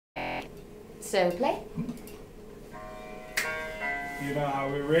So play. You know how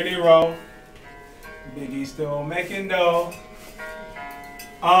we really roll. Biggie still making dough.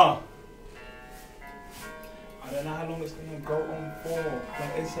 I don't know how long it's gonna go on for, but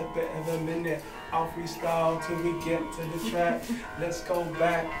it's a bit of a minute. I'll freestyle till we get to the track. Let's go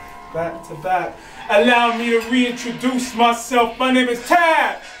back to back. Allow me to reintroduce myself. My name is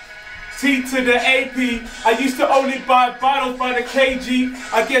Tab. T to the AP. I used to only buy bottles by the kg.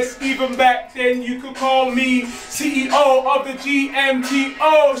 I guess even back then you could call me CEO of the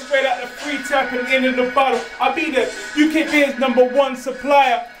GiveMeTap. Straight out the free tapping into the bottle. I be the UK beer's #1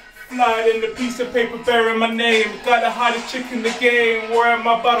 supplier. Flying in the piece of paper bearing my name. Got the hottest chick in the game wearing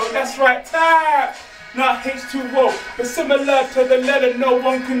my bottle. That's right, Tab. Not H2O, but similar to the letter, no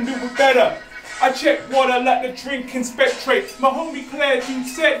one can do it better. I check water like the drink inspectorate. My homie Claire, you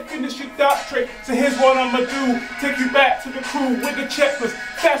said finish your doctorate. So here's what I'ma do. Take you back to the crew with the checklist.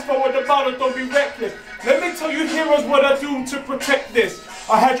 Fast forward the bottle, don't be reckless. Let me tell you heroes what I do to protect this.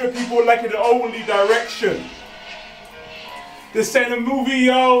 I had your people like in the only direction. This ain't a movie,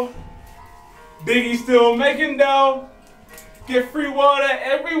 yo. Biggie still making dough. Get free water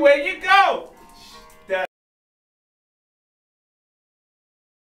everywhere you go.